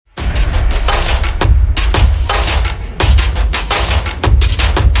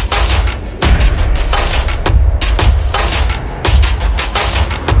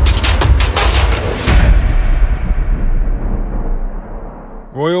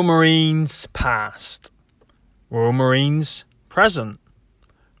Royal Marines past, Royal Marines present,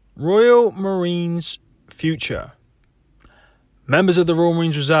 Royal Marines future, members of the Royal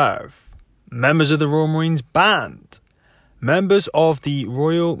Marines Reserve, members of the Royal Marines Band, members of the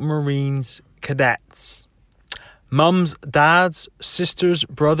Royal Marines Cadets, mums, dads, sisters,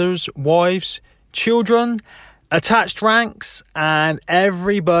 brothers, wives, children, attached ranks, and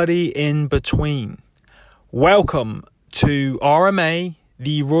everybody in between. Welcome to RMA,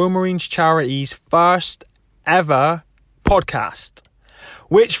 the Royal Marines Charity's first ever podcast,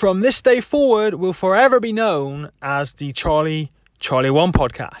 which from this day forward will forever be known as the Charlie 1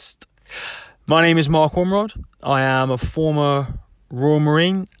 podcast. My name is Mark Ormerod. I am a former Royal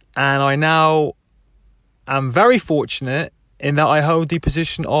Marine, and I now am very fortunate in that I hold the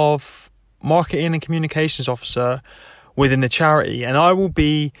position of Marketing and Communications Officer within the charity, and I will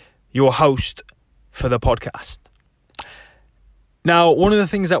be your host for the podcast. Now, one of the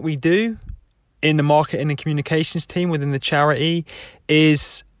things that we do in the marketing and communications team within the charity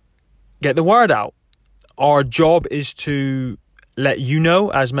is get the word out. Our job is to let you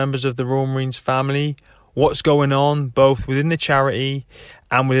know, as members of the Royal Marines family, what's going on both within the charity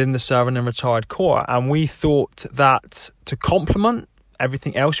and within the Serving and Retired Corps. And we thought that to complement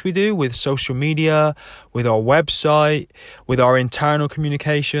everything else we do with social media, with our website, with our internal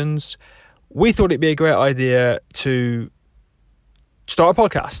communications, we thought it'd be a great idea to start a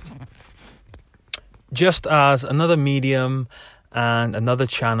podcast. Just as another medium and another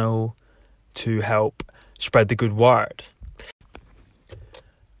channel to help spread the good word.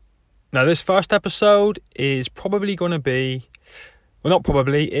 Now, this first episode is probably going to be, well, not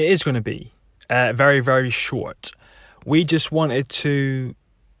probably, it is going to be very, very short. We just wanted to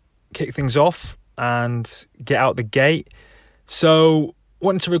kick things off and get out the gate. So,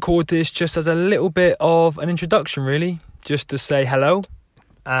 wanted to record this just as a little bit of an introduction, really. Just to say hello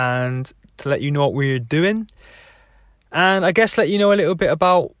and to let you know what we're doing. And I guess let you know a little bit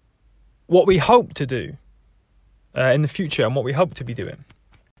about what we hope to do in the future and what we hope to be doing.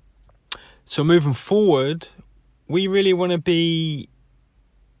 So moving forward, we really want to be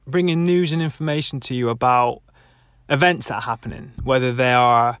bringing news and information to you about events that are happening, whether they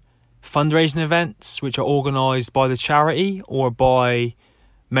are fundraising events which are organised by the charity or by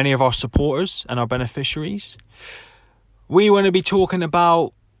many of our supporters and our beneficiaries. We want to be talking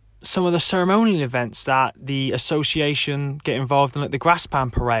about some of the ceremonial events that the association get involved in, like the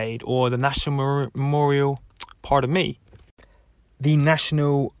Graspan Parade or the National Memorial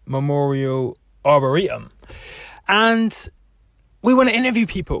Arboretum. And we want to interview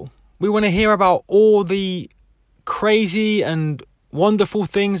people. We want to hear about all the crazy and wonderful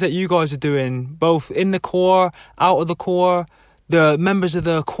things that you guys are doing, both in the Corps, out of the Corps, the members of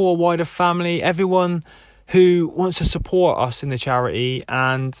the Corps wider family, everyone who wants to support us in the charity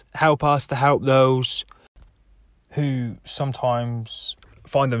and help us to help those who sometimes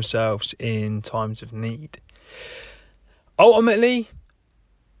find themselves in times of need. Ultimately,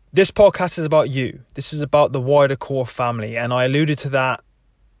 this podcast is about you. This is about the wider Corps family, and I alluded to that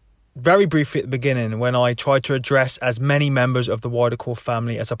very briefly at the beginning when I tried to address as many members of the wider Corps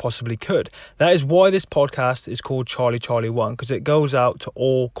family as I possibly could. That is why this podcast is called Charlie 1, because it goes out to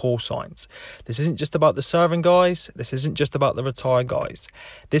all call signs. This isn't just about the serving guys. This isn't just about the retired guys.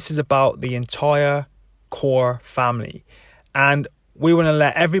 This is about the entire Corps family. And we want to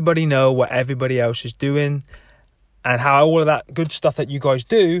let everybody know what everybody else is doing and how all of that good stuff that you guys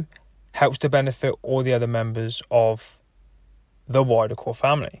do helps to benefit all the other members of the wider Corps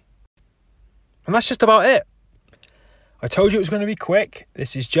family. And that's just about it. I told you it was going to be quick.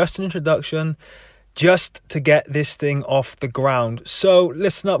 This is just an introduction, just to get this thing off the ground. So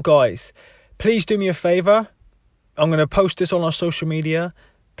listen up, guys. Please do me a favour. I'm going to post this on our social media.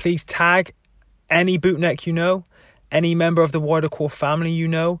 Please tag any bootneck you know, any member of the wider Corps family you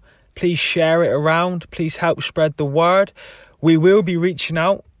know. Please share it around. Please help spread the word. We will be reaching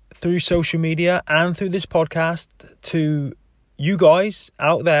out through social media and through this podcast to you guys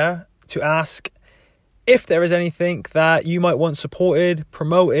out there to ask if there is anything that you might want supported,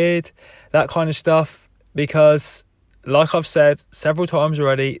 promoted, that kind of stuff, because like I've said several times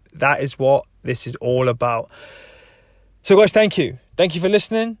already, that is what this is all about. So guys, thank you. Thank you for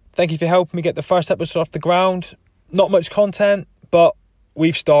listening. Thank you for helping me get the first episode off the ground. Not much content, but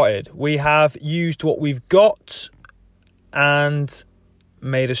we've started. We have used what we've got and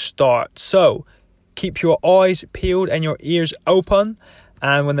made a start. So keep your eyes peeled and your ears open.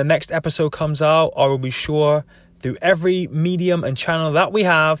 And when the next episode comes out, I will be sure through every medium and channel that we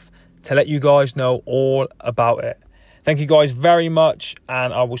have to let you guys know all about it. Thank you guys very much,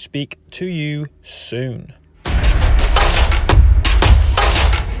 and I will speak to you soon.